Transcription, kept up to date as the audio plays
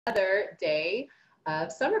another day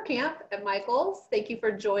of summer camp at Michael's. Thank you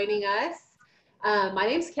for joining us. My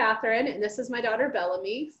name's Catherine, and this is my daughter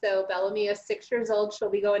Bellamy. So Bellamy is 6 years old. She'll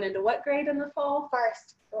be going into what grade in the fall?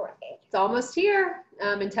 First grade. It's almost here.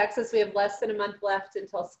 In Texas, we have less than a month left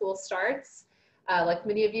until school starts. Like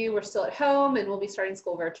many of you, we're still at home, and we'll be starting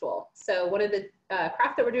school virtual. So one of the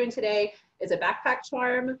craft that we're doing today is a backpack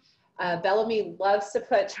charm. Bellamy loves to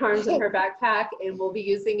put charms in her backpack, and we'll be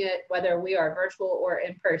using it whether we are virtual or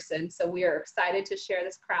in person. So we are excited to share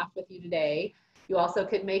this craft with you today. You also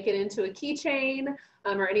could make it into a keychain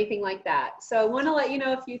or anything like that. So I want to let you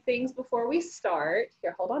know a few things before we start.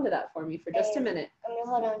 Here, hold on to that for me for just a minute. I'm going to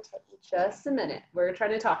hold on to each. Just a minute. We're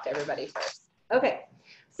trying to talk to everybody first. Okay,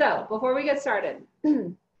 so before we get started,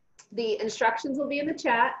 the instructions will be in the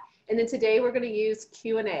chat. And then today we're going to use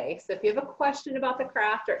Q&A. So if you have a question about the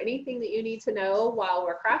craft or anything that you need to know while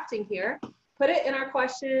we're crafting here, put it in our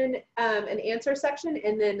question and answer section.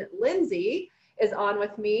 And then Lindsay is on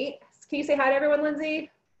with me. Can you say hi to everyone, Lindsay?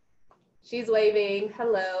 She's waving.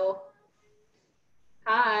 Hello.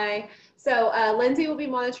 Hi. So Lindsay will be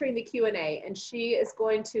monitoring the Q&A, and she is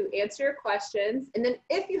going to answer your questions. And then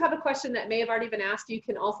if you have a question that may have already been asked, you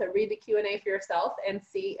can also read the Q&A for yourself and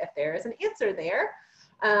see if there is an answer there.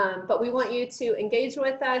 But we want you to engage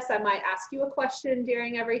with us. I might ask you a question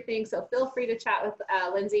during everything, so feel free to chat with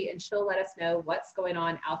Lindsay, and she'll let us know what's going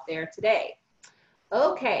on out there today.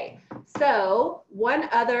 Okay, so one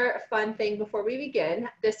other fun thing before we begin.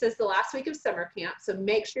 This is the last week of summer camp, so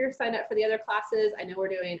make sure you're signed up for the other classes. I know we're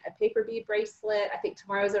doing a paper bead bracelet. I think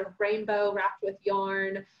tomorrow's a rainbow wrapped with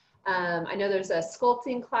yarn. I know there's a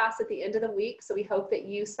sculpting class at the end of the week, so we hope that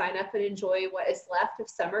you sign up and enjoy what is left of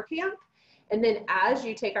summer camp. And then as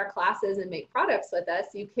you take our classes and make products with us,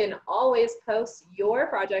 you can always post your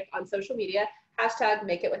project on social media,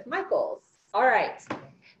 #MakeItWithMichaels. All right,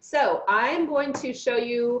 so I'm going to show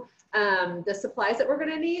you the supplies that we're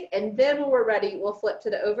gonna need, and then when we're ready, we'll flip to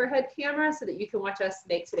the overhead camera so that you can watch us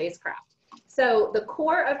make today's craft. So the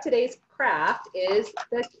core of today's craft is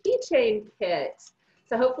the keychain kit.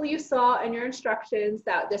 So hopefully you saw in your instructions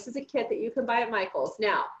that this is a kit that you can buy at Michael's.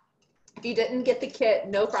 Now, if you didn't get the kit,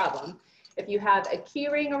 no problem. If you have a key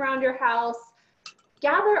ring around your house,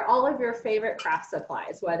 gather all of your favorite craft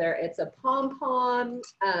supplies, whether it's a pom-pom,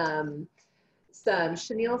 some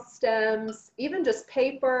chenille stems, even just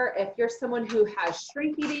paper. If you're someone who has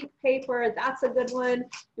shrinky dink paper, that's a good one.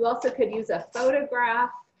 You also could use a photograph,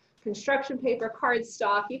 construction paper,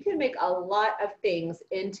 cardstock. You can make a lot of things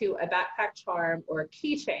into a backpack charm or a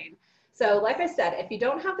keychain. So like I said, if you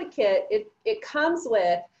don't have the kit, it comes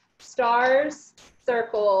with stars,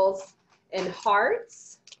 circles, and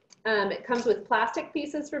hearts. It comes with plastic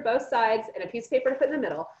pieces for both sides and a piece of paper to put in the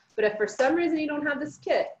middle. But if for some reason you don't have this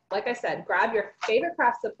kit, like I said, grab your favorite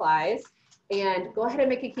craft supplies and go ahead and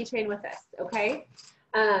make a keychain with this, okay?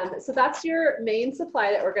 So that's your main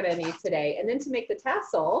supply that we're gonna need today. And then to make the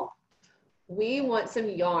tassel, we want some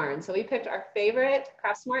yarn. So we picked our favorite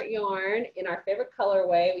Craft Smart yarn in our favorite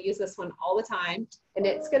colorway. We use this one all the time, and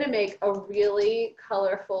it's gonna make a really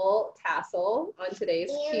colorful tassel on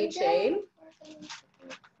today's keychain.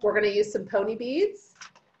 We're gonna use some pony beads.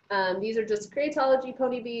 These are just Creatology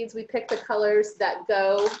pony beads. We picked the colors that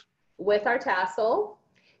go with our tassel.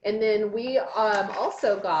 And then we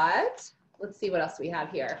also got, let's see what else we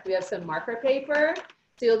have here. We have some marker paper.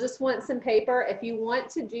 So you'll just want some paper. If you want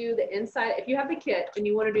to do the inside, if you have the kit and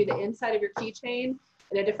you want to do the inside of your keychain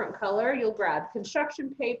in a different color, you'll grab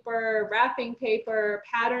construction paper, wrapping paper,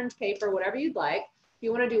 patterned paper, whatever you'd like. If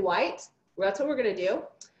you want to do white, well, that's what we're going to do.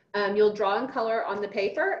 You'll draw in color on the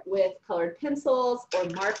paper with colored pencils or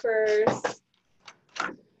markers.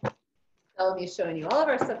 Bellamy is showing you all of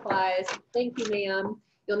our supplies. Thank you, ma'am.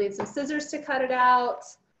 You'll need some scissors to cut it out,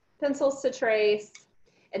 pencils to trace.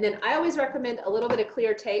 And then I always recommend a little bit of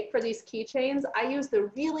clear tape for these keychains. I use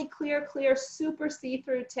the really clear, super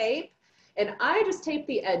see-through tape, and I just tape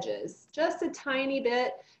the edges just a tiny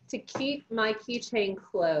bit to keep my keychain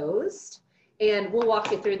closed. And we'll walk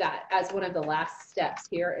you through that as one of the last steps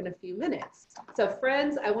here in a few minutes. So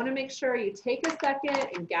friends, I wanna make sure you take a second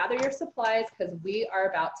and gather your supplies because we are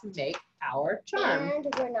about to make our charm. And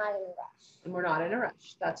we're not in a rush. And we're not in a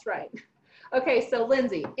rush, that's right. Okay, so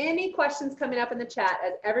Lindsay, any questions coming up in the chat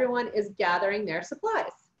as everyone is gathering their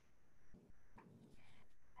supplies?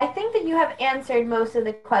 I think that you have answered most of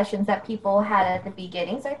the questions that people had at the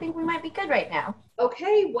beginning, so I think we might be good right now.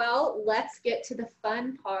 Okay, well, let's get to the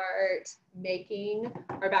fun part, making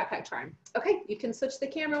our backpack charm. Okay, you can switch the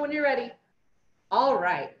camera when you're ready. All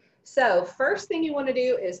right, so first thing you want to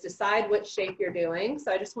do is decide which shape you're doing.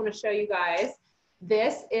 So I just want to show you guys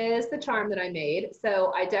This is the charm that I made.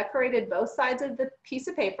 So I decorated both sides of the piece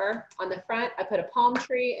of paper. On the front, I put a palm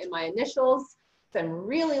tree and my initials. So I'm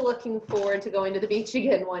really looking forward to going to the beach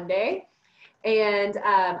again one day. And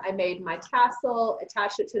I made my tassel,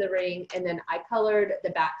 attached it to the ring, and then I colored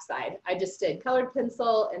the back side. I just did colored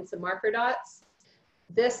pencil and some marker dots.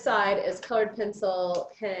 This side is colored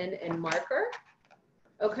pencil, pen, and marker.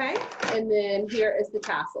 Okay, and then here is the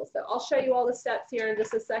tassel. So I'll show you all the steps here in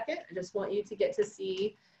just a second. I just want you to get to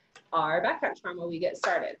see our backpack charm when we get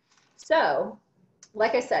started. So,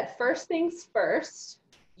 like I said, first things first,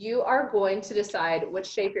 you are going to decide which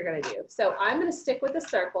shape you're going to do. So I'm going to stick with the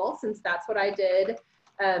circle since that's what I did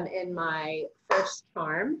in my first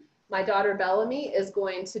charm. My daughter Bellamy is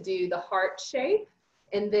going to do the heart shape.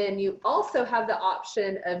 And then you also have the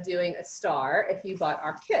option of doing a star if you bought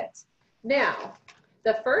our kit. Now,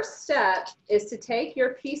 the first step is to take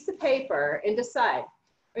your piece of paper and decide,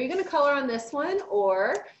 are you going to color on this one,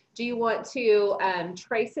 or do you want to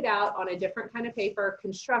trace it out on a different kind of paper,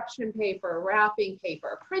 construction paper, wrapping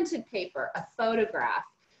paper, printed paper, a photograph,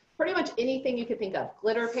 pretty much anything you could think of,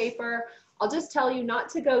 glitter paper. I'll just tell you not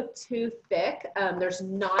to go too thick. There's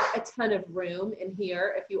not a ton of room in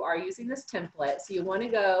here if you are using this template. So you want to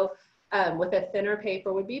go with a thinner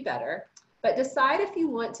paper would be better. But decide if you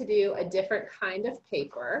want to do a different kind of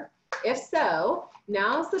paper. If so,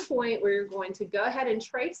 now's the point where you're going to go ahead and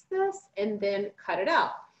trace this and then cut it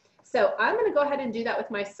out. So I'm going to go ahead and do that with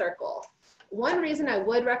my circle. One reason I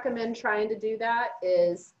would recommend trying to do that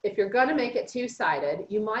is if you're going to make it two-sided,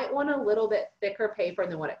 you might want a little bit thicker paper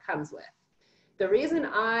than what it comes with. The reason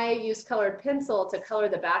I used colored pencil to color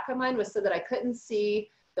the back of mine was so that I couldn't see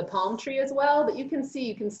the palm tree as well, but you can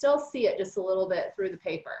still see it just a little bit through the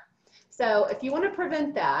paper. So if you want to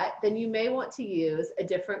prevent that, then you may want to use a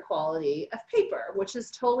different quality of paper, which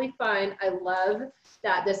is totally fine. I love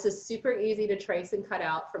that this is super easy to trace and cut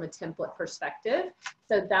out from a template perspective.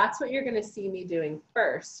 So that's what you're going to see me doing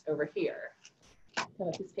first over here. Have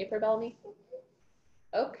a piece of paper, Bellamy?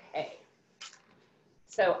 Okay.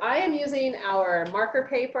 So I am using our marker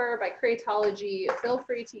paper by Creatology. Feel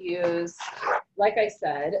free to use, like I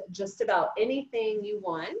said, just about anything you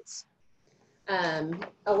want.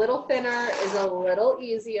 A little thinner is a little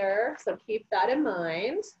easier, so keep that in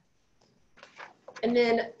mind. And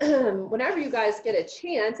then whenever you guys get a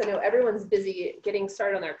chance, I know everyone's busy getting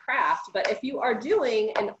started on their craft, but if you are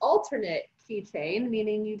doing an alternate keychain,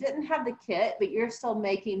 meaning you didn't have the kit, but you're still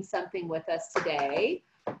making something with us today,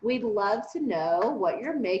 we'd love to know what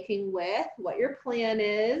you're making with, what your plan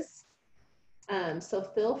is. So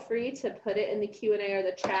feel free to put it in the Q&A or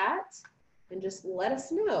the chat. And just let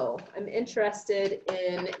us know. I'm interested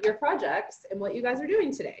in your projects and what you guys are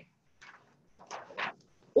doing today.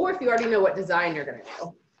 Or if you already know what design you're gonna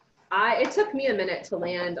do. It took me a minute to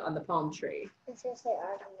land on the palm tree.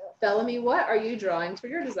 Bellamy, what are you drawing for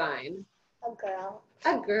your design? A girl.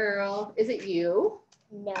 A girl. Is it you?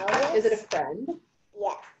 No. Is it a friend?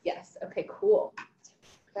 Yes. Yes, okay, cool.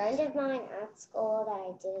 Friend of mine at school that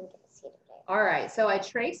I didn't get to see today. All right, so I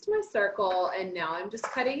traced my circle and now I'm just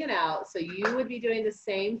cutting it out. So you would be doing the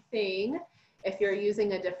same thing if you're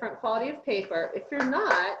using a different quality of paper. If you're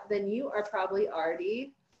not, then you are probably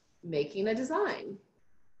already making a design.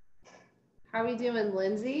 How are we doing,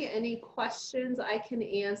 Lindsay? Any questions I can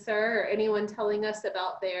answer, or anyone telling us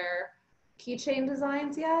about their keychain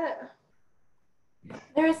designs yet?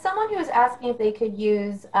 There is someone who was asking if they could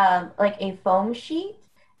use like a foam sheet,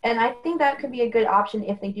 and I think that could be a good option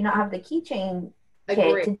if they do not have the keychain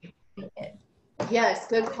kit to do it. Yes,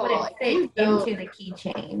 good call. Would it fit into the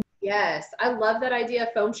keychain? Yes, I love that idea.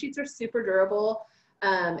 Foam sheets are super durable.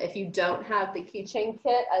 If you don't have the keychain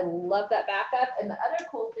kit, I love that backup. And the other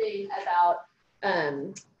cool thing about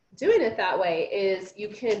doing it that way is you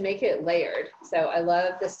can make it layered. So I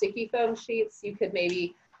love the sticky foam sheets. You could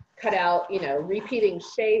maybe cut out, you know, repeating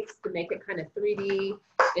shapes to make it kind of 3D,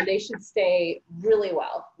 and they should stay really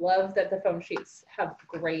well. Love that the foam sheets have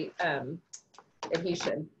great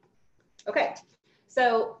adhesion. Okay.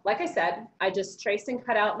 So like I said, I just traced and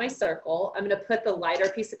cut out my circle. I'm going to put the lighter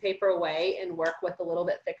piece of paper away and work with a little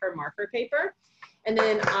bit thicker marker paper. And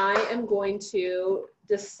then I am going to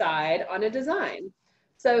decide on a design.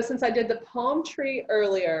 So since I did the palm tree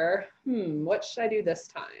earlier, what should I do this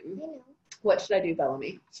time? You know. What should I do,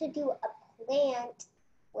 Bellamy? Should do a plant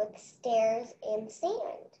with stairs and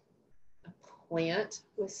sand. A plant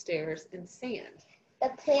with stairs and sand. The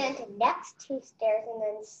plant next to stairs and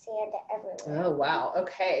then sand everywhere. Oh, wow.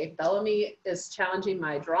 Okay. Bellamy is challenging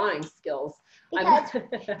my drawing skills.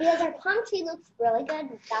 Because our palm tree looks really good.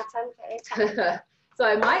 That's what I'm trying to tell you. So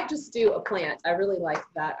I might just do a plant. I really like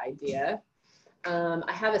that idea.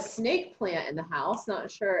 I have a snake plant in the house. Not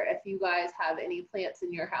sure if you guys have any plants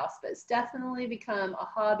in your house, but it's definitely become a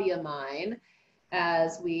hobby of mine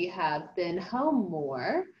as we have been home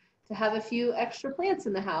more to have a few extra plants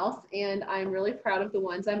in the house. And I'm really proud of the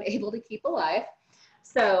ones I'm able to keep alive.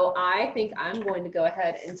 So I think I'm going to go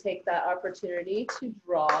ahead and take that opportunity to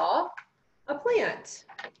draw a plant.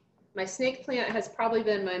 My snake plant has probably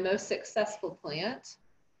been my most successful plant.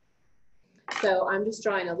 So I'm just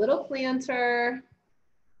drawing a little planter,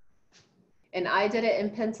 and I did it in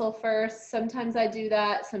pencil first. Sometimes I do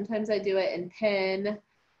that. Sometimes I do it in pen.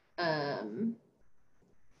 I'm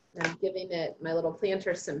giving it, my little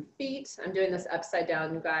planter, some feet. I'm doing this upside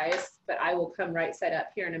down, you guys, but I will come right side up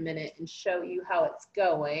here in a minute and show you how it's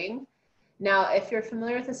going. Now, if you're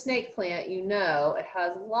familiar with a snake plant, you know it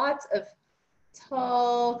has lots of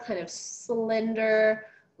tall, kind of slender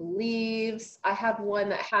leaves. I have one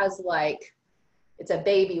that has like, it's a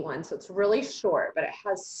baby one, so it's really short, but it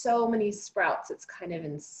has so many sprouts, it's kind of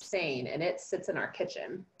insane, and it sits in our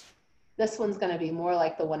kitchen. This one's gonna be more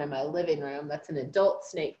like the one in my living room. That's an adult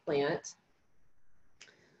snake plant.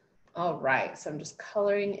 All right, so I'm just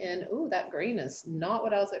coloring in. Ooh, that green is not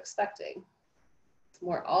what I was expecting. It's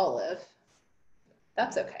more olive.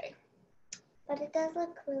 That's okay. But it does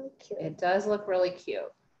look really cute. It does look really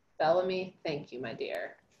cute. Bellamy, thank you, my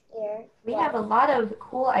dear. Here. We have a lot of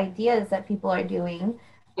cool ideas that people are doing.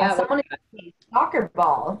 Yeah, Someone is using a soccer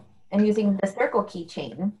ball and using the circle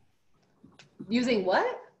keychain. using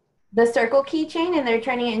what? The circle keychain, and they're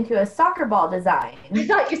turning it into a soccer ball design. I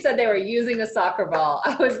thought you said they were using a soccer ball.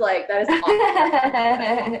 I was like, that is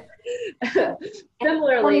awesome.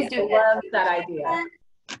 Similarly, I love that idea.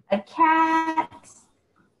 A cat,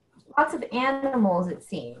 lots of animals, it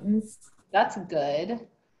seems. That's good.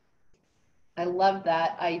 I love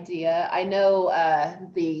that idea. I know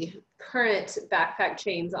the current backpack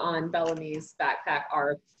chains on Bellamy's backpack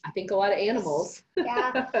are, I think, a lot of animals.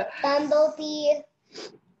 Yeah, bumblebee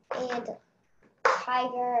and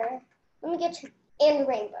tiger. Let me get you, and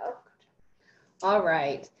rainbow. All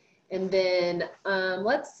right. And then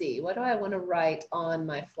let's see, what do I want to write on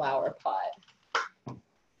my flower pot?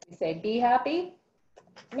 You say, be happy?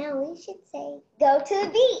 No, we should say, go to the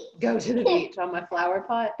beach. Go to the beach on my flower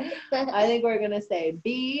pot. I think we're going to say,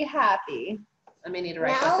 be happy. I may need to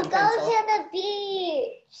write now this in go pencil. to the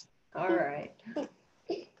beach. All right.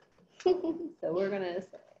 So we're going to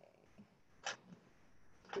say,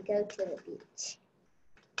 go to the beach.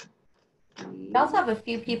 We also have a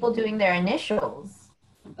few people doing their initials.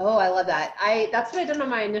 Oh, I love that. That's what I did on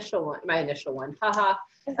my initial one. Haha.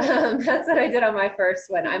 That's what I did on my first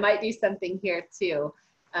one. I might do something here too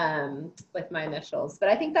with my initials, but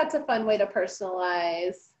I think that's a fun way to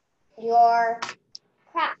personalize Your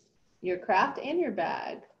craft. your craft and your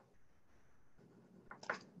bag.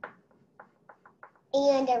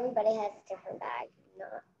 And everybody has a different bag.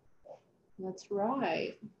 Not. That's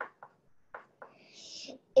right.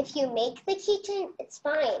 If you make the keychain, it's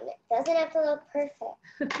fine. It doesn't have to look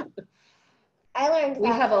perfect. I learned that We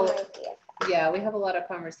have from a- my BFF. Yeah, we have a lot of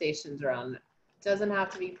conversations around it. Doesn't have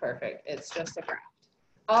to be perfect. It's just a craft.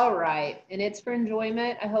 All right, and it's for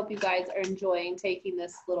enjoyment. I hope you guys are enjoying taking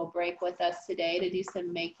this little break with us today to do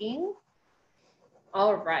some making.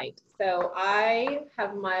 All right, so I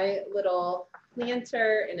have my little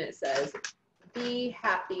planter and it says, be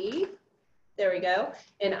happy. There we go.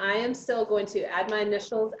 And I am still going to add my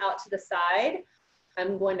initials out to the side.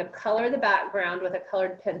 I'm going to color the background with a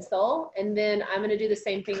colored pencil, and then I'm going to do the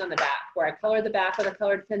same thing on the back, where I color the back with a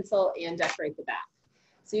colored pencil and decorate the back.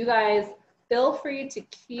 So you guys feel free to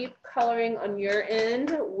keep coloring on your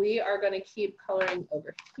end. We are going to keep coloring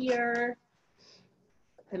over here.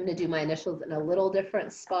 I'm going to do my initials in a little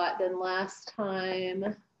different spot than last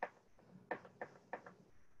time.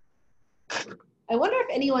 I wonder if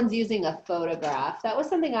anyone's using a photograph. That was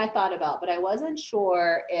something I thought about, but I wasn't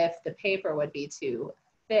sure if the paper would be too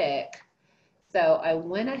thick. So I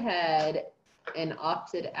went ahead and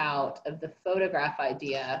opted out of the photograph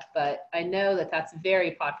idea, but I know that that's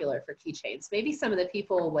very popular for keychains. Maybe some of the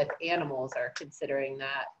people with animals are considering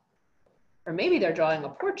that, or maybe they're drawing a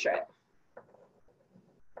portrait.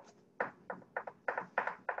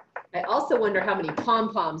 I also wonder how many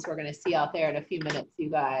pom-poms we're going to see out there in a few minutes, you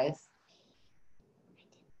guys.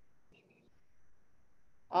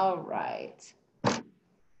 All right.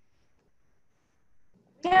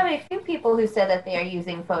 We have a few people who said that they are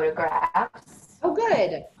using photographs. Oh,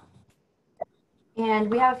 good. And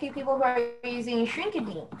we have a few people who are using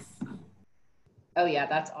Shrinkadinks. Oh yeah,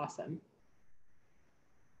 that's awesome.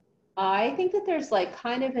 I think that there's like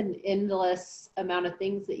kind of an endless amount of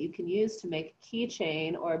things that you can use to make a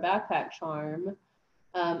keychain or a backpack charm.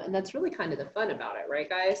 And that's really kind of the fun about it, right,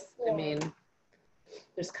 guys? Yeah. I mean,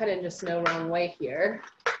 there's kind of just no wrong way here.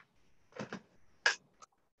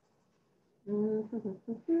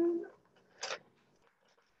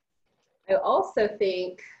 I also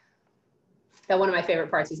think that one of my favorite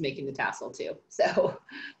parts is making the tassel too. So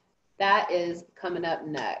that is coming up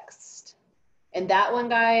next. And that one,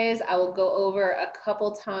 guys, I will go over a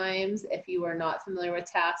couple times if you are not familiar with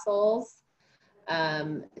tassels.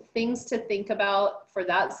 Things to think about for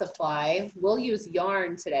that supply. We'll use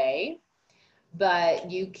yarn today, but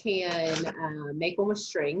you can make one with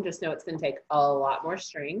string. Just know it's going to take a lot more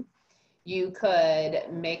string. You could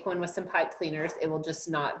make one with some pipe cleaners. It will just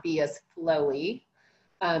not be as flowy.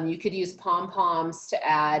 You could use pom-poms to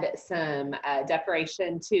add some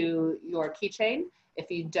decoration to your keychain if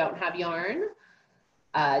you don't have yarn.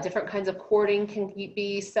 Different kinds of cording can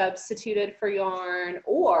be substituted for yarn,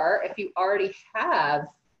 or if you already have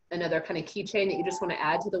another kind of keychain that you just want to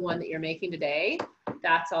add to the one that you're making today,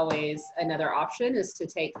 that's always another option, is to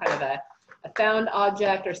take kind of a found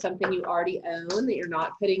object or something you already own that you're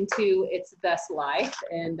not putting to its best life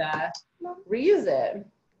and reuse it.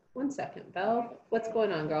 One second, Belle. What's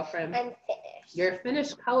going on, girlfriend? I'm finished. You're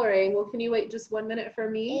finished coloring. Well, can you wait just 1 minute for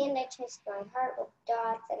me? And I traced my heart with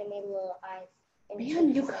dots and I made little eyes.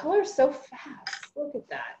 Man, you color so fast. Look at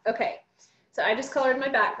that. Okay, so I just colored my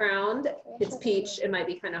background. It's peach. It might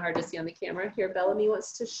be kind of hard to see on the camera. Here, Bellamy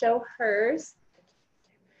wants to show hers.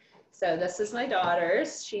 So this is my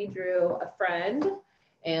daughter's. She drew a friend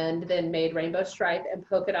and then made rainbow stripe and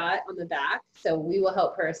polka dot on the back. So we will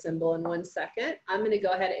help her assemble in 1 second. I'm going to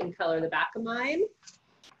go ahead and color the back of mine.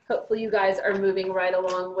 Hopefully you guys are moving right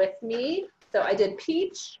along with me. So I did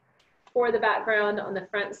peach for the background on the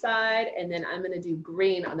front side, and then I'm going to do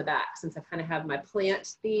green on the back since I kind of have my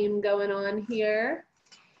plant theme going on here.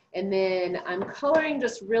 And then I'm coloring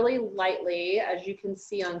just really lightly, as you can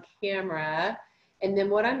see on camera. And then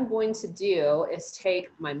what I'm going to do is take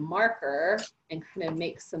my marker and kind of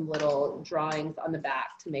make some little drawings on the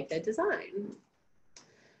back to make a design.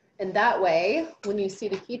 And that way, when you see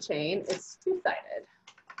the keychain, it's two-sided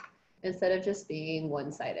instead of just being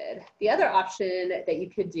one-sided. The other option that you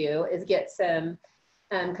could do is get some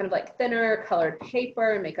kind of like thinner colored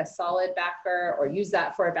paper and make a solid backer, or use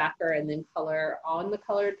that for a backer and then color on the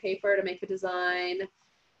colored paper to make a design.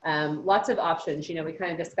 Lots of options. You know, we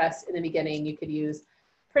kind of discussed in the beginning, you could use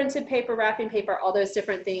printed paper, wrapping paper, all those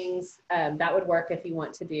different things. That would work if you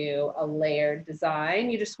want to do a layered design.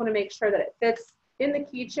 You just want to make sure that it fits in the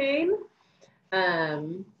keychain.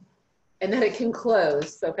 And that it can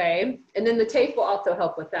close, okay? And then the tape will also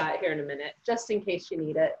help with that here in a minute, just in case you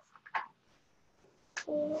need it.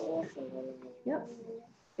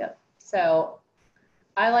 Yep. So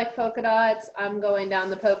I like polka dots. I'm going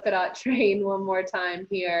down the polka dot train one more time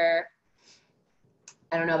here.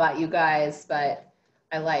 I don't know about you guys, but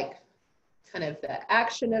I like kind of the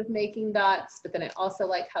action of making dots, but then I also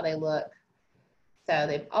like how they look. So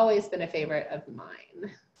they've always been a favorite of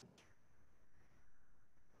mine.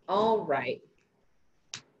 All right.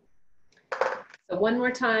 So one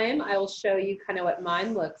more time, I will show you kind of what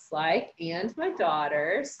mine looks like and my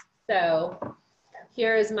daughter's. So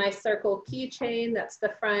here is my circle keychain. That's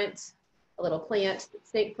the front, a little plant,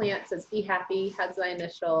 snake plant, says be happy, has my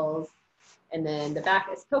initials. And then the back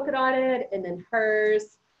is polka dotted, and then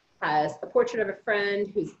hers has a portrait of a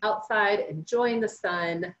friend who's outside enjoying the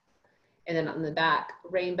sun. And then on the back,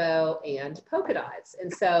 rainbow and polka dots.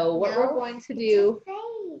 And so what we're going to do.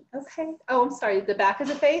 Okay. Oh, I'm sorry. The back is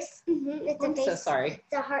a face? Mm-hmm. It's I'm a face. so sorry.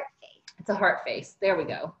 It's a heart face. It's a heart face. There we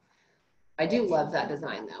go. I do love that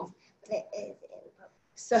design though. It is.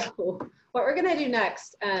 So what we're going to do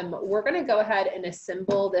next, we're going to go ahead and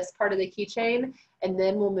assemble this part of the keychain, and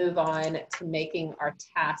then we'll move on to making our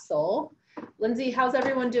tassel. Lindsay, how's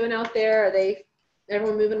everyone doing out there? Are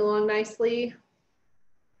everyone moving along nicely?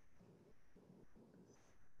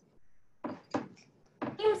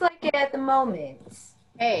 Seems like it at the moment.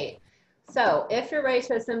 Hey, so if you're ready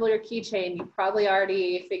to assemble your keychain, you probably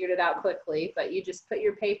already figured it out quickly, but you just put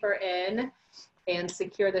your paper in and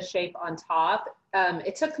secure the shape on top.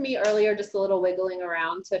 It took me earlier just a little wiggling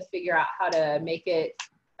around to figure out how to make it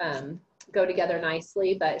go together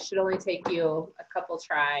nicely, but it should only take you a couple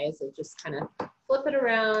tries of just kind of flip it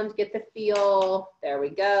around, get the feel. There we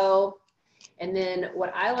go. And then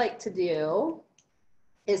what I like to do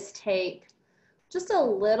is take just a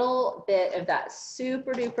little bit of that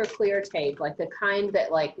super duper clear tape, like the kind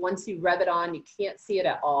that like once you rub it on, you can't see it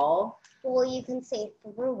at all. Well, you can see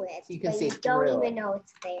through it. You can see you don't through even know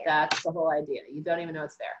it's there. That's the whole idea. You don't even know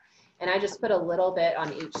it's there. And I just put a little bit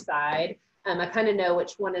on each side. I kind of know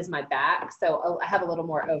which one is my back, so I have a little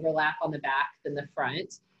more overlap on the back than the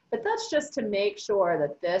front. But that's just to make sure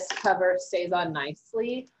that this cover stays on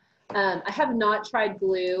nicely. I have not tried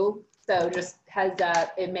glue, so just heads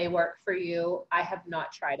up, it may work for you. I have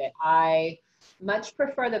not tried it. I much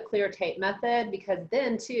prefer the clear tape method, because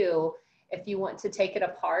then too, if you want to take it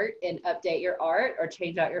apart and update your art or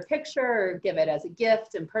change out your picture or give it as a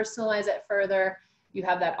gift and personalize it further, you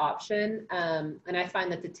have that option. And I find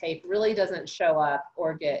that the tape really doesn't show up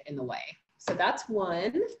or get in the way. So that's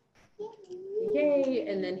one. Yay.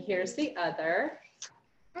 And then here's the other.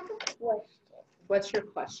 I have a question. What's your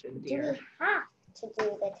question, dear? Do we have to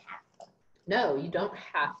do the tassel? No, you don't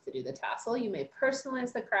have to do the tassel. You may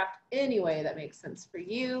personalize the craft any way that makes sense for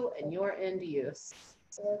you and your end use.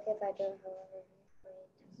 Look if I don't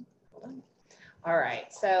Hold on. All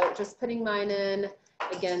right, so just putting mine in,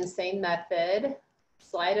 again, same method.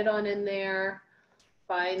 Slide it on in there,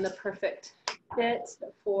 find the perfect fit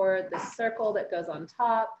for the circle that goes on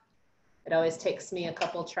top. It always takes me a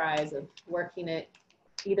couple tries of working it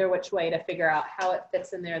either which way to figure out how it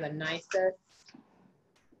fits in there the nicest.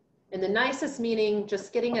 And the nicest meaning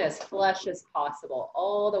just getting it as flush as possible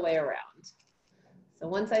all the way around. So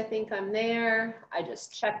once I think I'm there, I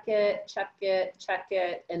just check it,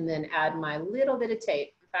 and then add my little bit of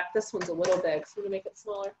tape. In fact, this one's a little big, so I'm gonna make it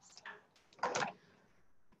smaller.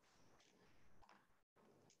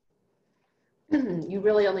 You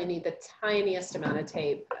really only need the tiniest amount of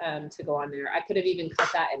tape to go on there. I could have even cut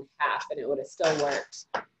that in half and it would have still worked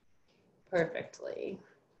perfectly.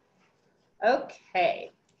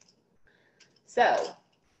 Okay. So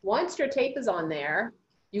once your tape is on there,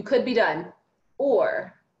 you could be done,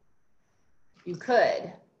 or you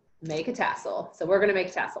could make a tassel. So we're going to make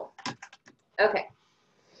a tassel. Okay.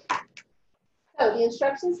 So the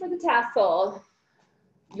instructions for the tassel,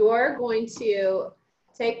 you're going to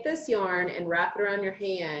take this yarn and wrap it around your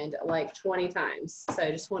hand like 20 times. So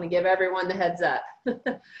I just want to give everyone the heads up.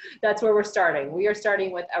 That's where we're starting. We are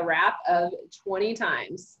starting with a wrap of 20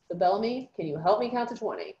 times. So Bellamy, can you help me count to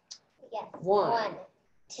 20? Yes. 1,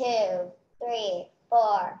 2, 3,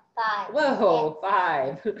 4, 5. Whoa,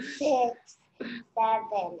 5. 6, 7,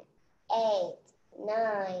 8,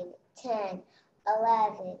 9, 10,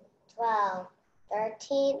 11, 12,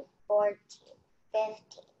 13, 14, 15,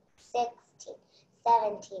 16,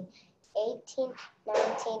 17, 18,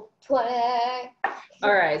 19, 20.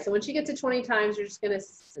 All right, so once you get to 20 times, you're just gonna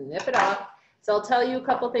snip it off. So I'll tell you a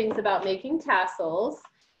couple things about making tassels.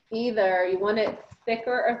 Either you want it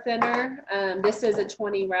thicker or thinner. This is a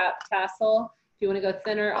 20 wrap tassel. If you wanna go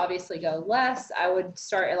thinner, obviously go less. I would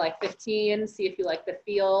start at like 15, see if you like the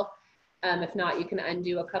feel. If not, you can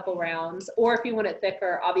undo a couple rounds. Or if you want it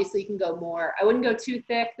thicker, obviously you can go more. I wouldn't go too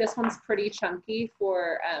thick. This one's pretty chunky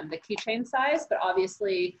for the keychain size, but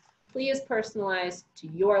obviously please personalize to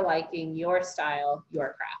your liking, your style,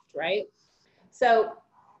 your craft, right? So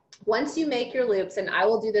once you make your loops, and I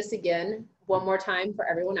will do this again one more time for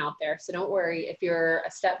everyone out there, so don't worry if you're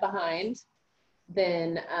a step behind,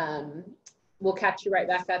 then we'll catch you right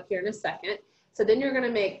back up here in a second. So then you're going to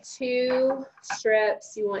make 2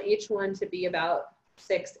 strips. You want each one to be about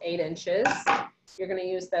 6, 8 inches. You're going to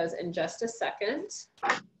use those in just a second.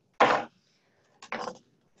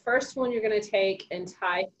 First one you're going to take and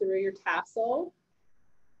tie through your tassel.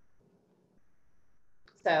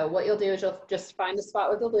 So what you'll do is you'll just find a spot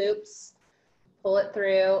with the loops, pull it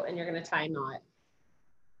through, and you're going to tie a knot.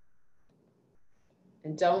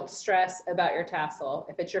 And don't stress about your tassel.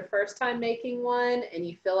 If it's your first time making one and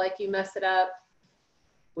you feel like you mess it up,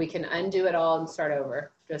 we can undo it all and start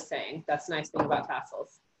over. Just saying. That's the nice thing about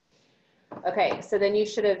tassels. Okay, so then you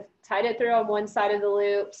should have tied it through on one side of the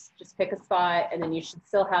loops. Just pick a spot, and then you should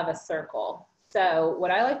still have a circle. So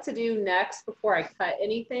what I like to do next before I cut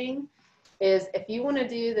anything is, if you want to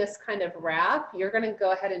do this kind of wrap, you're going to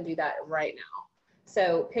go ahead and do that right now.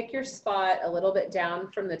 So pick your spot a little bit down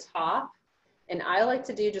from the top. And I like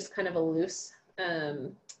to do just kind of a loose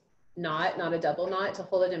knot, not a double knot, to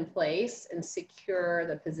hold it in place and secure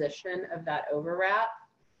the position of that overwrap.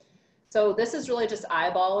 So this is really just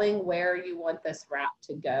eyeballing where you want this wrap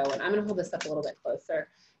to go. And I'm going to hold this up a little bit closer.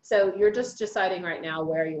 So you're just deciding right now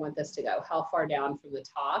where you want this to go, how far down from the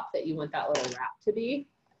top that you want that little wrap to be.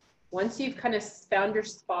 Once you've kind of found your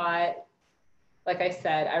spot, like I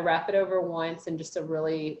said, I wrap it over once and just a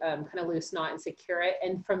really kind of loose knot and secure it.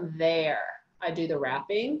 And from there, I do the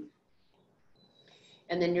wrapping.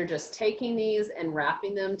 And then you're just taking these and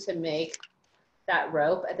wrapping them to make that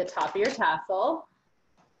rope at the top of your tassel.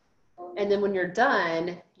 And then when you're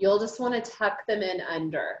done, you'll just want to tuck them in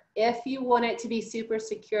under. If you want it to be super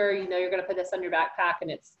secure, you know you're going to put this on your backpack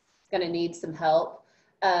and it's going to need some help.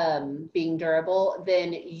 being durable,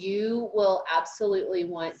 then you will absolutely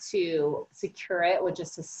want to secure it with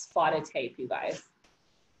just a spot of tape, you guys.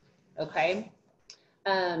 Okay.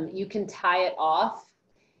 You can tie it off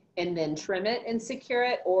and then trim it and secure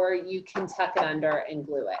it, or you can tuck it under and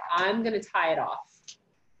glue it. I'm going to tie it off.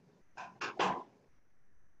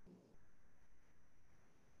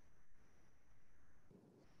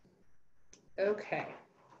 Okay.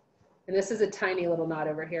 And this is a tiny little knot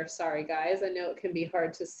over here. Sorry, guys. I know it can be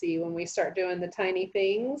hard to see when we start doing the tiny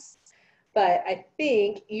things, but I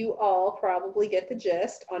think you all probably get the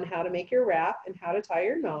gist on how to make your wrap and how to tie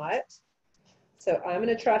your knot. So I'm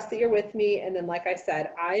going to trust that you're with me. And then, like I said,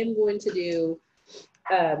 I am going to do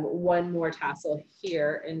one more tassel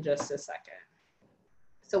here in just a second.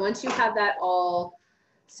 So once you have that all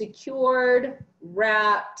secured,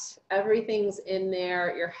 wrapped, everything's in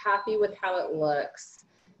there, you're happy with how it looks,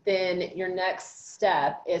 then your next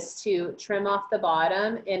step is to trim off the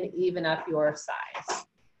bottom and even up your size.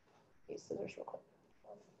 Use scissors real quick.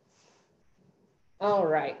 All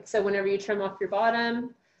right, so whenever you trim off your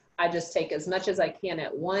bottom, I just take as much as I can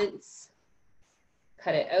at once,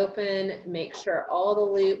 cut it open, make sure all the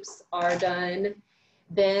loops are done.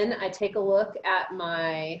 Then I take a look at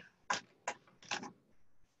my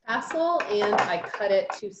tassel and I cut it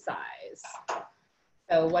to size.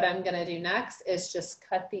 So what I'm gonna do next is just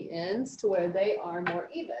cut the ends to where they are more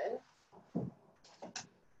even.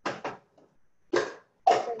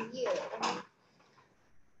 For you.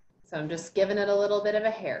 So I'm just giving it a little bit of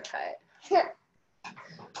a haircut. Yeah.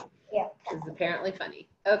 This is apparently funny.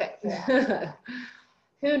 Okay.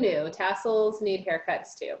 Who knew? Tassels need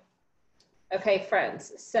haircuts too. Okay,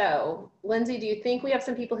 friends. So, Lindsay, do you think we have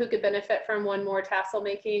some people who could benefit from one more tassel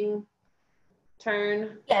making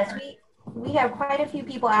turn? Yes, we have quite a few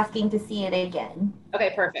people asking to see it again.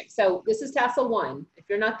 Okay, perfect. So this is tassel 1. If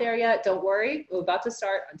you're not there yet, don't worry. We're about to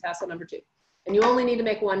start on tassel number 2. And you only need to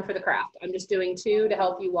make 1 for the craft. I'm just doing 2 to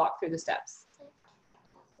help you walk through the steps.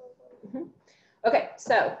 Okay,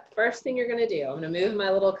 so first thing you're gonna do, I'm gonna move my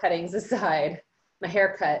little cuttings aside, my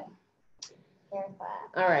haircut.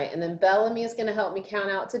 All right, and then Bellamy is gonna help me count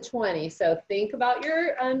out to 20. So think about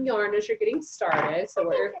your yarn as you're getting started. So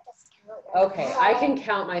what you're, okay, I can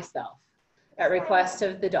count myself at request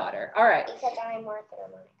of the daughter. All right. Because I'm working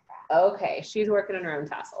on my craft. Okay, she's working on her own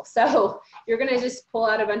tassel. So you're gonna just pull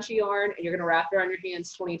out a bunch of yarn and you're gonna wrap it around your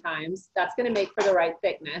hands 20 times. That's gonna make for the right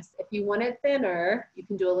thickness. If you want it thinner, you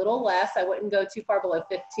can do a little less. I wouldn't go too far below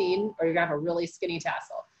 15 or you're gonna have a really skinny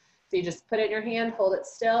tassel. So you just put it in your hand, hold it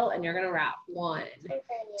still, and you're gonna wrap 1,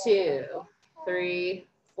 2, 3,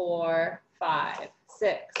 4, 5,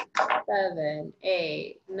 6, 7,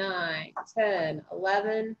 8, 9, 10,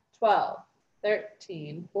 11, 12,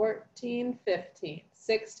 13, 14, 15,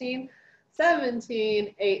 16,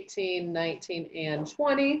 17, 18, 19, and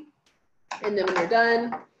 20. And then when you're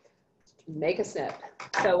done, make a snip.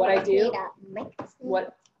 So what I do,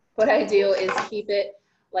 what I do is keep it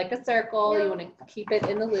like a circle. You want to keep it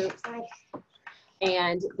in the loops.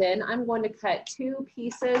 And then I'm going to cut 2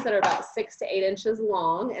 pieces that are about 6 to 8 inches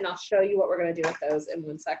long, and I'll show you what we're going to do with those in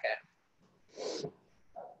 1 second.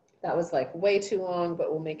 That was like way too long,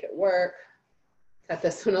 but we'll make it work. Cut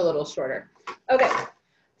this one a little shorter. Okay,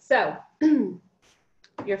 so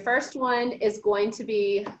your first one is going to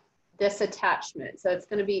be this attachment. So it's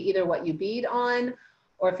going to be either what you bead on,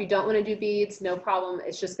 or if you don't want to do beads, no problem.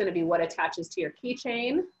 It's just going to be what attaches to your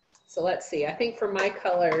keychain. So let's see, I think for my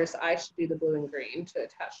colors, I should do the blue and green to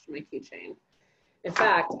attach to my keychain. In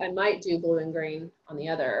fact, I might do blue and green on the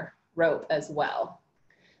other rope as well.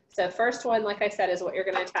 So first one, like I said, is what you're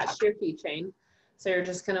going to attach to your keychain. So you're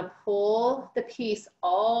just going to pull the piece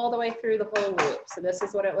all the way through the whole loop. So this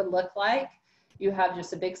is what it would look like. You have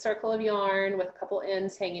just a big circle of yarn with a couple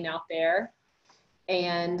ends hanging out there.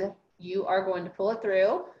 And you are going to pull it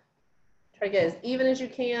through. Try to get as even as you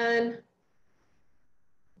can.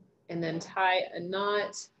 And then tie a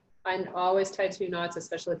knot. I always tie 2 knots,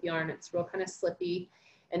 especially with yarn. It's real kind of slippy.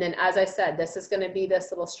 And then, as I said, this is going to be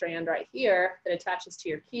this little strand right here that attaches to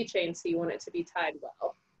your keychain, so you want it to be tied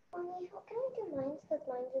well. Mommy, how can I do mine because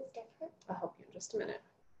mine is different? I'll help you in just a minute.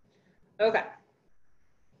 Okay.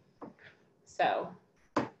 So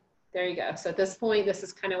there you go. So at this point, this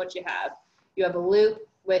is kind of what you have. You have a loop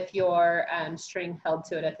with your string held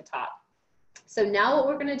to it at the top. So now what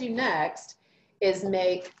we're going to do next is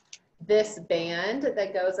make this band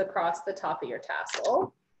that goes across the top of your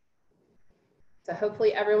tassel. So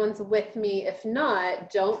hopefully everyone's with me. If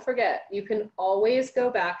not, don't forget, you can always go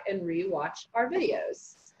back and re-watch our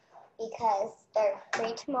videos. because they're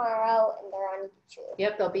free tomorrow and they're on YouTube.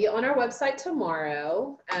 Yep, they'll be on our website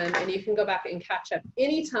tomorrow, and you can go back and catch up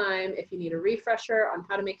anytime if you need a refresher on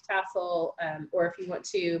how to make a tassel, or if you want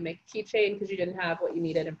to make a keychain because you didn't have what you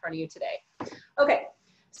needed in front of you today. Okay,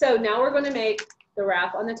 so now we're going to make the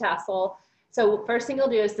wrap on the tassel. So first thing you'll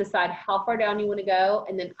do is decide how far down you want to go,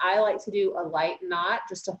 and then I like to do a light knot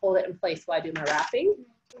just to hold it in place while I do my wrapping.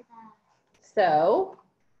 So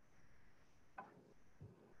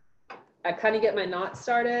I kind of get my knot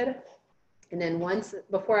started, and then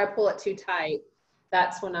before I pull it too tight,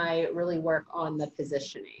 that's when I really work on the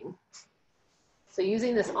positioning. So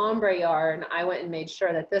using this ombre yarn, I went and made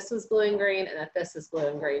sure that this was blue and green and that this is blue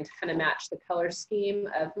and green to kind of match the color scheme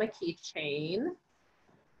of my keychain.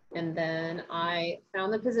 And then I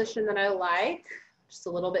found the position that I like, just a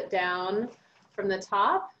little bit down from the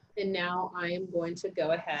top. And now I am going to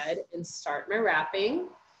go ahead and start my wrapping.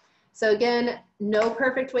 So again, no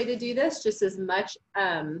perfect way to do this, just as much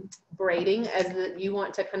braiding as you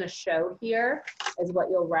want to kind of show here is what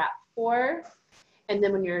you'll wrap for. And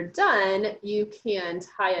then when you're done, you can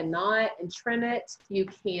tie a knot and trim it. You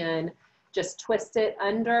can just twist it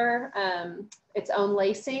under its own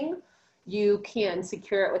lacing. You can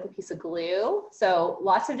secure it with a piece of glue. So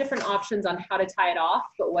lots of different options on how to tie it off,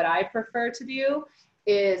 but what I prefer to do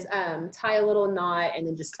is tie a little knot and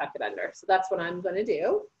then just tuck it under. So that's what I'm gonna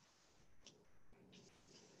do.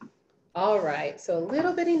 All right, so a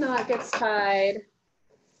little bitty knot gets tied,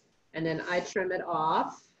 and then I trim it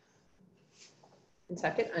off and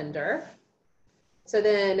tuck it under. So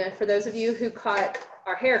then for those of you who caught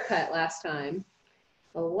our haircut last time,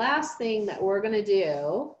 the last thing that we're gonna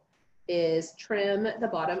do is trim the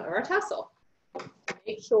bottom of our tassel.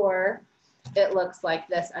 Make sure it looks like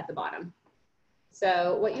this at the bottom.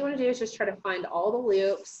 So what you wanna do is just try to find all the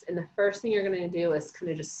loops, and the first thing you're gonna do is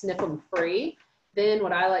kind of just snip them free. Then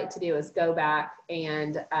what I like to do is go back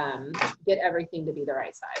and get everything to be the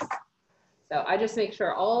right size. So I just make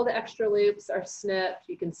sure all the extra loops are snipped.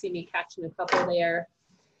 You can see me catching a couple there.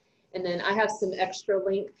 And then I have some extra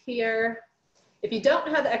length here. If you don't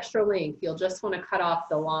have extra length, you'll just want to cut off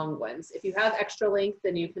the long ones. If you have extra length,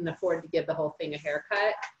 then you can afford to give the whole thing a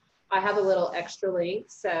haircut. I have a little extra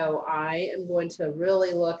length, so I am going to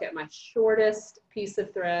really look at my shortest piece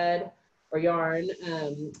of thread or yarn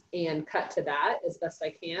and cut to that as best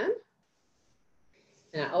I can.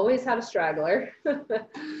 And I always have a straggler.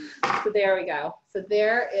 So there we go. So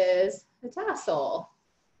there is the tassel.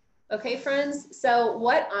 Okay, friends, so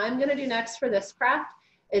what I'm gonna do next for this craft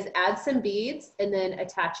is add some beads and then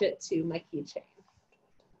attach it to my keychain.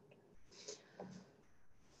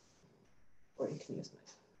 Or you can use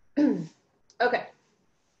mine. Okay,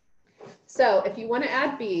 so if you wanna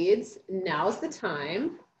add beads, now's the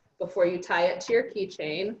time before you tie it to your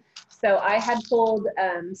keychain. So I had pulled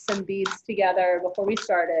some beads together before we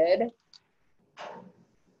started.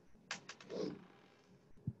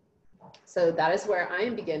 So that is where I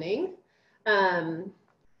am beginning.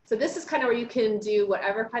 So this is kind of where you can do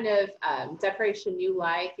whatever kind of decoration you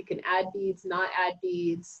like. You can add beads, not add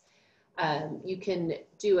beads. You can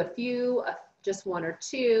do a few, just one or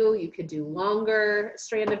two. You could do longer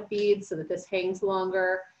strand of beads so that this hangs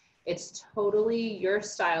longer. It's totally your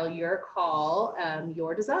style, your call,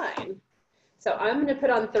 your design. So I'm gonna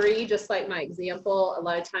put on 3, just like my example. A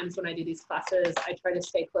lot of times when I do these classes, I try to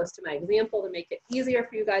stay close to my example to make it easier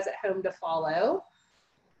for you guys at home to follow.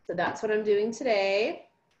 So that's what I'm doing today.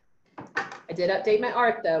 I did update my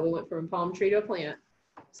art though. We went from a palm tree to a plant.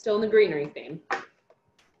 Still in the greenery theme.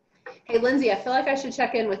 Hey, Lindsay, I feel like I should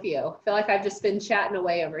check in with you. I feel like I've just been chatting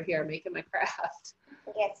away over here making my craft.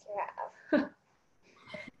 Yes, you have.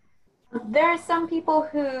 There are some people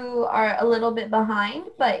who are a little bit behind,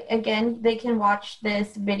 but again, they can watch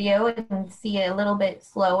this video and see it a little bit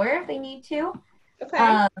slower if they need to.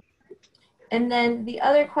 Okay. And then the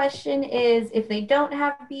other question is, if they don't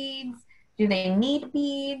have beads, do they need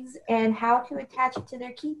beads, and how to attach it to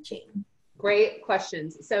their keychain? Great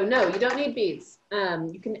questions. So no, you don't need beads.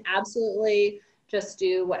 You can absolutely just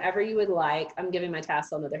do whatever you would like. I'm giving my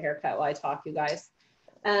tassel another haircut while I talk, you guys.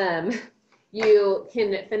 You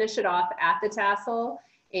can finish it off at the tassel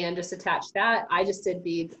and just attach that. I just did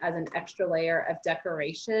beads as an extra layer of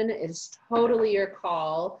decoration. It's totally your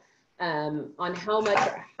call on how much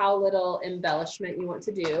or how little embellishment you want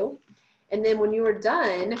to do. And then when you are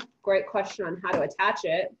done, great question on how to attach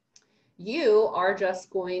it. You are just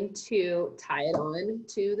going to tie it on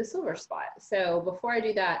to the silver spot. So before I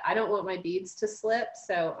do that, I don't want my beads to slip.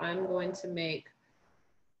 So I'm going to make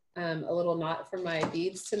a little knot for my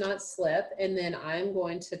beads to not slip. And then I'm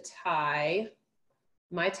going to tie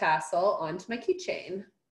my tassel onto my keychain.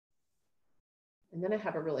 And then I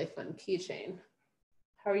have a really fun keychain.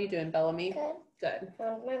 How are you doing, Bellamy? Good. Good.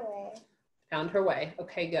 Found my way. Found her way.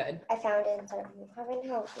 Okay, good. I found it instead of you having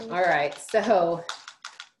help me. All right, so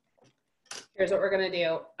here's what we're gonna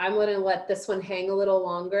do. I'm gonna let this one hang a little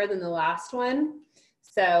longer than the last one.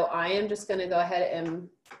 So I am just gonna go ahead and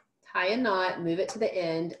tie a knot, move it to the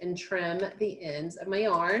end, and trim the ends of my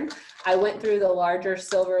yarn. I went through the larger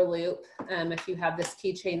silver loop. If you have this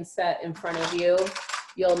keychain set in front of you,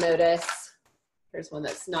 you'll notice, here's one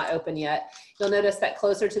that's not open yet. You'll notice that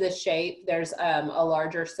closer to the shape, there's a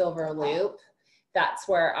larger silver loop. That's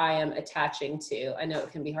where I am attaching to. I know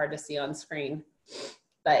it can be hard to see on screen,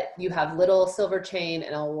 but you have little silver chain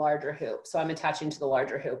and a larger hoop. So I'm attaching to the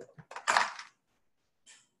larger hoop.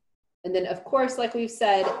 And then of course, like we've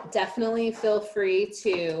said, definitely feel free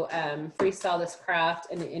to freestyle this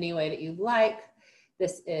craft in any way that you like.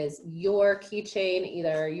 This is your keychain.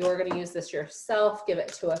 Either you're gonna use this yourself, give it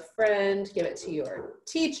to a friend, give it to your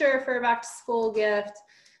teacher for a back to school gift,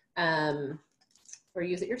 or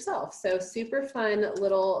use it yourself. So super fun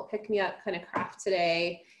little pick-me-up kind of craft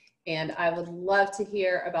today. And I would love to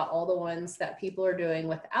hear about all the ones that people are doing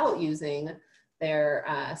without using their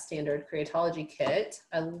standard Creatology kit.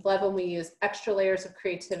 I love when we use extra layers of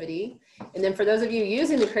creativity. And then for those of you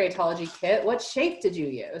using the Creatology kit, what shape did you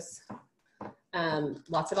use?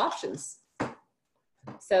 Lots of options.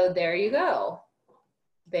 So there you go.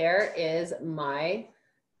 There is my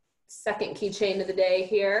second keychain of the day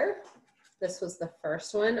here. This was the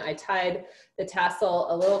first one. I tied the tassel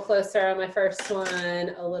a little closer on my first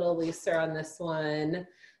one, a little looser on this one,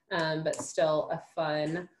 but still a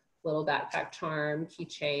fun little backpack charm,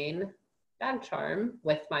 keychain, bag charm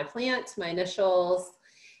with my plant, my initials,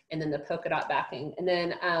 and then the polka dot backing. And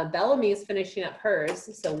then Bellamy is finishing up hers,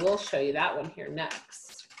 so we'll show you that one here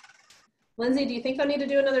next. Lindsay, do you think I need to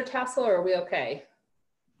do another tassel, or are we okay?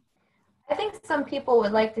 I think some people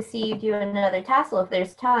would like to see you do another tassel if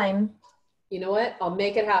there's time. You know what? I'll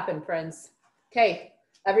make it happen, friends. Okay,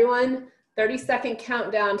 everyone, 30-second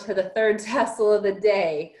countdown to the third tassel of the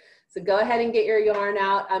day. So go ahead and get your yarn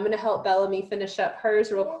out. I'm gonna help Bellamy finish up hers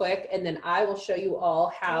real quick, and then I will show you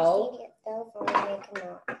all how.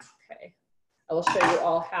 Okay, I will show you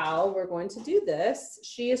all how we're going to do this.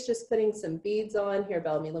 She is just putting some beads on. Here,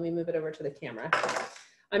 Bellamy, let me move it over to the camera.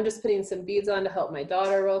 I'm just putting some beads on to help my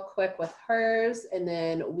daughter real quick with hers, and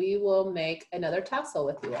then we will make another tassel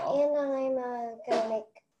with you all. And I'm gonna make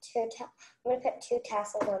I'm gonna put 2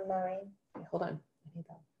 tassels on mine. Okay, hold on, I need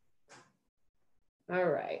that. All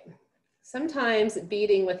right. Sometimes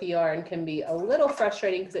beading with yarn can be a little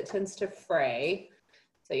frustrating because it tends to fray.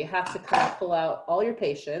 So you have to kind of pull out all your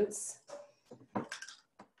patience.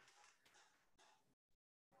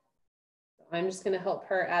 I'm just gonna help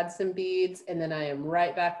her add some beads, and then I am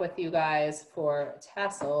right back with you guys for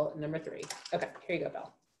tassel number 3. Okay, here you go,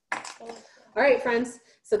 Belle. All right, friends,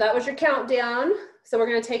 so that was your countdown. So we're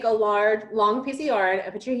gonna take a long piece of yarn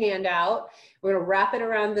and put your hand out. We're gonna wrap it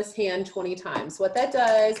around this hand 20 times. What that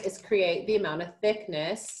does is create the amount of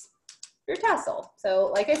thickness for your tassel.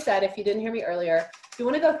 So like I said, if you didn't hear me earlier, if you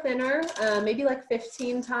wanna go thinner, maybe like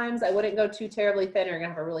 15 times, I wouldn't go too terribly thin. You're gonna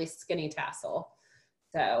have a really skinny tassel.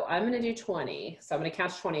 So I'm gonna do 20. So I'm gonna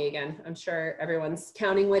count 20 again. I'm sure everyone's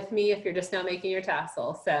counting with me if you're just now making your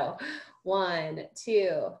tassel. So 1,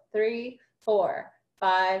 2, 3, 4,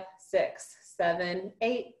 5, 6, 7,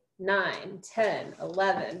 8, 9, 10,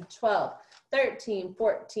 11, 12, 13,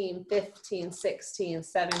 14, 15, 16,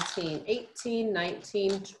 17, 18,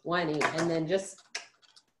 19, 20, and then just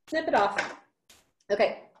snip it off.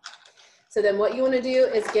 Okay, so then what you wanna do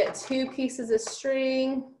is get 2 pieces of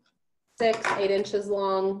string, 6, 8 inches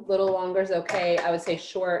long, little longer is okay. I would say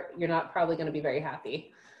short, you're not probably gonna be very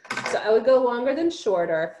happy. So I would go longer than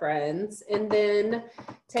shorter, friends, and then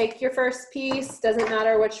take your first piece, doesn't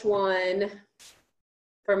matter which one.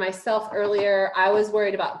 For myself earlier, I was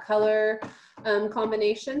worried about color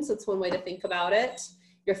combination, so it's one way to think about it.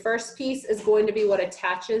 Your first piece is going to be what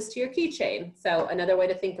attaches to your keychain. So another way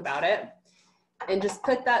to think about it, and just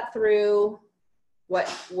put that through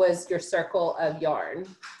what was your circle of yarn,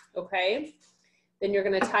 okay? Then you're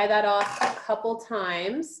gonna tie that off a couple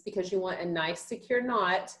times because you want a nice secure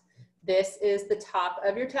knot. This is the top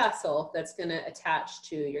of your tassel that's gonna attach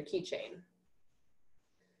to your keychain.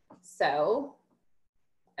 So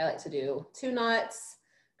I like to do 2 knots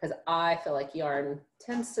because I feel like yarn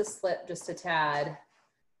tends to slip just a tad.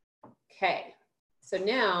 Okay, so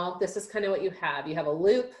now this is kind of what you have. You have a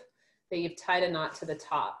loop that you've tied a knot to the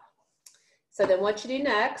top. So then what you do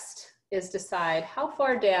next is decide how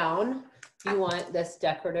far down you want this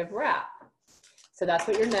decorative wrap. So that's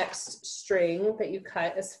what your next string that you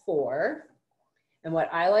cut is for. And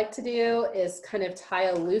what I like to do is kind of tie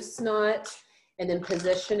a loose knot and then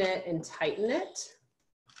position it and tighten it.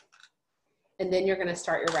 And then you're gonna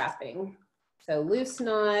start your wrapping. So loose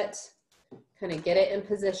knot, kind of get it in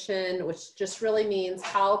position, which just really means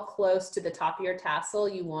how close to the top of your tassel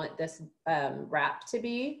you want this wrap to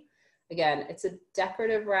be. Again, it's a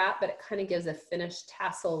decorative wrap, but it kind of gives a finished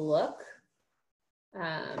tassel look.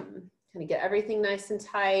 Kind of get everything nice and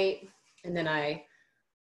tight, and then I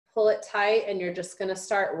pull it tight, and you're just gonna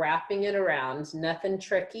start wrapping it around. Nothing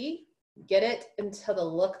tricky. Get it into the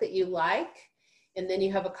look that you like, and then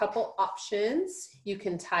you have a couple options. You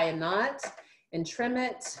can tie a knot and trim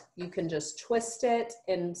it. You can just twist it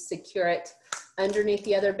and secure it underneath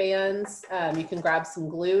the other bands. You can grab some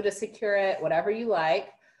glue to secure it, whatever you like.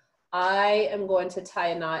 I am going to tie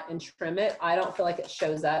a knot and trim it. I don't feel like it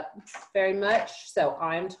shows up very much, so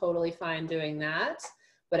I'm totally fine doing that.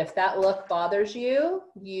 But if that look bothers you,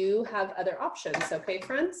 you have other options, okay,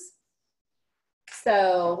 friends?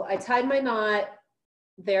 So I tied my knot.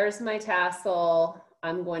 There's my tassel.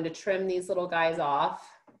 I'm going to trim these little guys off.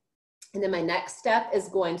 And then my next step is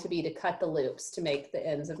going to be to cut the loops to make the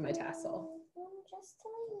ends of my tassel. Just to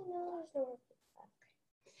let you know, there's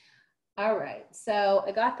no. All right, so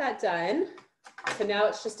I got that done. So now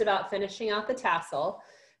it's just about finishing out the tassel.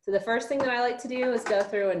 So the first thing that I like to do is go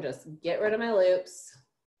through and just get rid of my loops.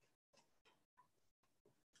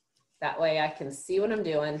 That way I can see what I'm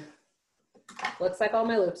doing. Looks like all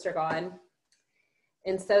my loops are gone.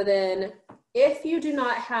 And so then if you do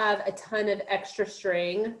not have a ton of extra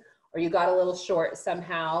string, or you got a little short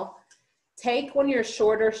somehow, take one of your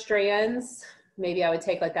shorter strands. Maybe I would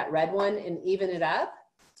take like that red one and even it up.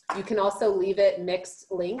 You can also leave it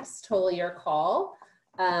mixed lengths, totally your call.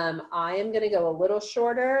 I am gonna go a little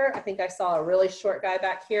shorter. I think I saw a really short guy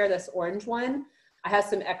back here, this orange one. I have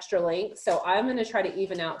some extra length, so I'm gonna try to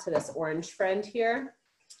even out to this orange friend here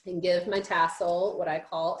and give my tassel what I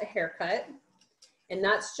call a haircut. And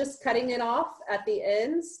that's just cutting it off at the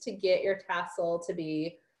ends to get your tassel to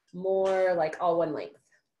be more like all one length.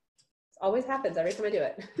 It always happens every time I do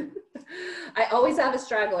it. I always have a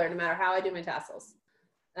straggler no matter how I do my tassels.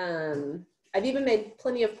 I've even made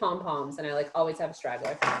plenty of pom-poms and I like always have a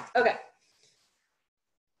straggler. Okay.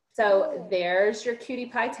 So there's your cutie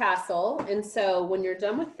pie tassel. And so when you're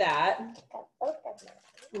done with that, oh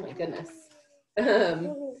my goodness. You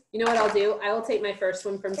know what I'll do? I will take my first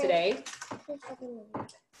one from today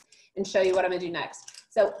and show you what I'm gonna do next.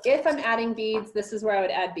 So if I'm adding beads, this is where I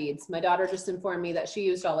would add beads. My daughter just informed me that she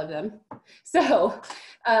used all of them. So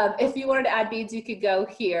if you wanted to add beads, you could go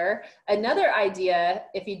here. Another idea,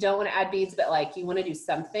 if you don't want to add beads, but like you want to do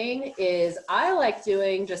something, is I like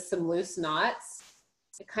doing just some loose knots.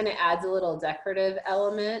 It kind of adds a little decorative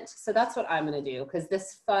element. So that's what I'm going to do, because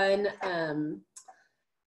this fun,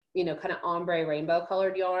 you know, kind of ombre rainbow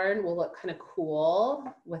colored yarn will look kind of cool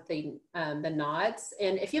with the knots.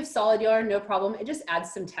 And if you have solid yarn, no problem. It just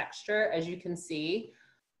adds some texture, as you can see.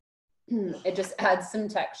 It just adds some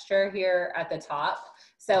texture here at the top.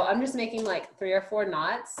 So I'm just making like 3 or 4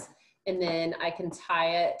 knots, and then I can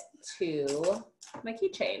tie it to my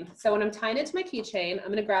keychain. So when I'm tying it to my keychain, I'm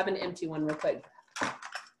gonna grab an empty one real quick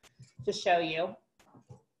to show you.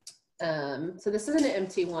 So this is an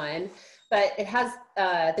empty one, but it has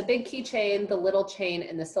the big keychain, the little chain,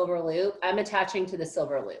 and the silver loop. I'm attaching to the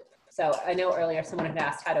silver loop. So I know earlier someone had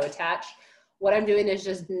asked how to attach. What I'm doing is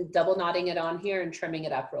just double knotting it on here and trimming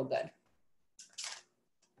it up real good.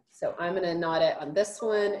 So I'm gonna knot it on this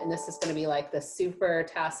one, and this is gonna be like the super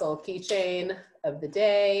tassel keychain of the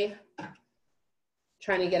day.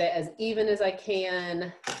 Trying to get it as even as I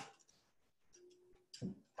can.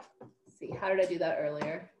 Let's see, how did I do that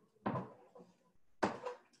earlier?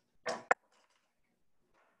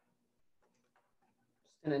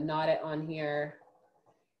 Just gonna knot it on here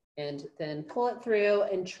and then pull it through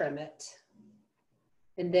and trim it.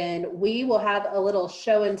 And then we will have a little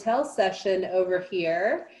show and tell session over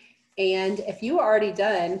here. And if you are already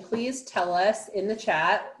done, please tell us in the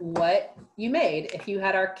chat what you made. If you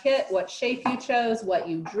had our kit, what shape you chose, what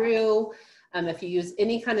you drew, if you used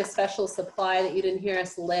any kind of special supply that you didn't hear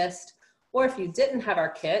us list, or if you didn't have our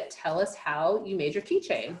kit, tell us how you made your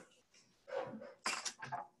keychain.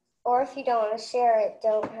 Or if you don't want to share it,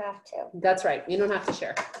 don't have to. That's right, you don't have to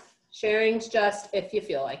share. Sharing's just if you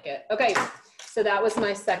feel like it. Okay, so that was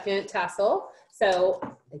my second tassel.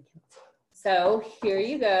 So here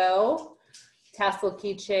you go, tassel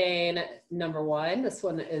keychain number 1. This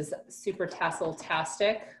one is super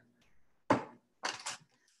tassel-tastic.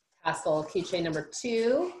 Tassel keychain number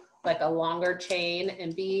 2, like a longer chain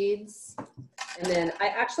and beads. And then I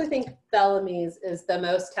actually think Bellamy's is the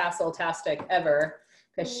most tassel-tastic ever.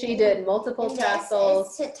 because she did multiple and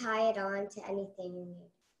tassels. This is to tie it on to anything you need.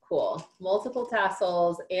 Cool. Multiple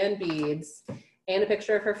tassels and beads and a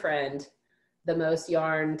picture of her friend. The most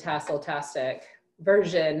yarn tassel-tastic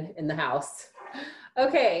version in the house.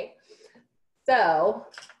 Okay, so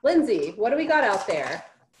Lindsay, what do we got out there?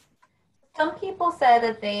 Some people said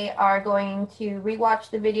that they are going to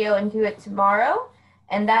rewatch the video and do it tomorrow,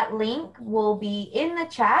 and that link will be in the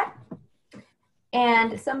chat.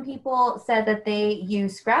 And some people said that they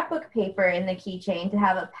use scrapbook paper in the keychain to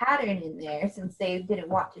have a pattern in there since they didn't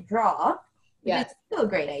want to draw. Yes. It's still a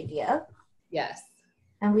great idea. Yes.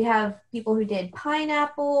 And we have people who did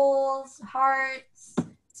pineapples, hearts,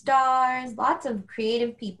 stars, lots of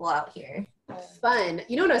creative people out here. Fun.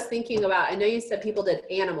 You know what I was thinking about? I know you said people did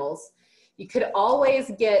animals. You could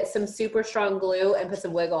always get some super strong glue and put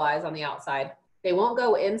some wiggle eyes on the outside. They won't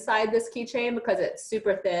go inside this keychain because it's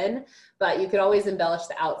super thin, but you could always embellish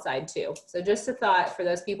the outside too. So just a thought for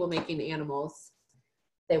those people making animals.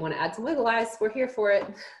 They want to add some wiggle eyes. We're here for it.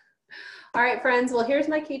 All right, friends. Well, here's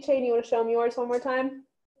my keychain. You want to show them yours one more time?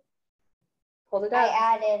 Hold it up.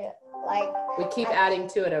 I added We keep adding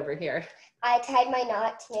to it over here. I tied my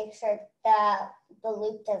knot to make sure that the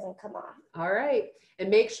loop doesn't come off. All right. And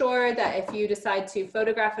make sure that if you decide to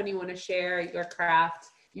photograph and you want to share your craft,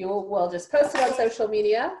 you will just post it on social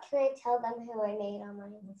media. Can I tell them who I made on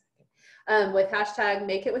mine? With hashtag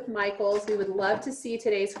Make It With Michaels. We would love to see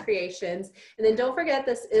today's creations. And then don't forget,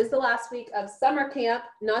 this is the last week of summer camp,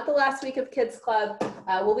 not the last week of Kids Club.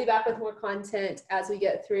 We'll be back with more content as we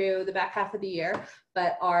get through the back half of the year.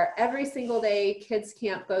 But our every single day kids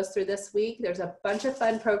camp goes through this week. There's a bunch of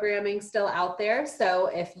fun programming still out there. So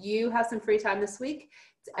if you have some free time this week,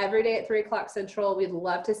 it's every day at 3 o'clock Central. We'd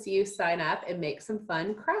love to see you sign up and make some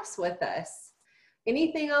fun crafts with us.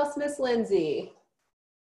 Anything else, Miss Lindsay?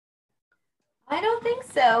 I don't think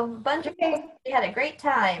so. A bunch of people had a great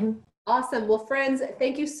time. Awesome. Well, friends,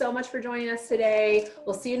 thank you so much for joining us today.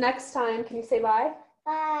 We'll see you next time. Can you say bye?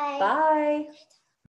 Bye. Bye.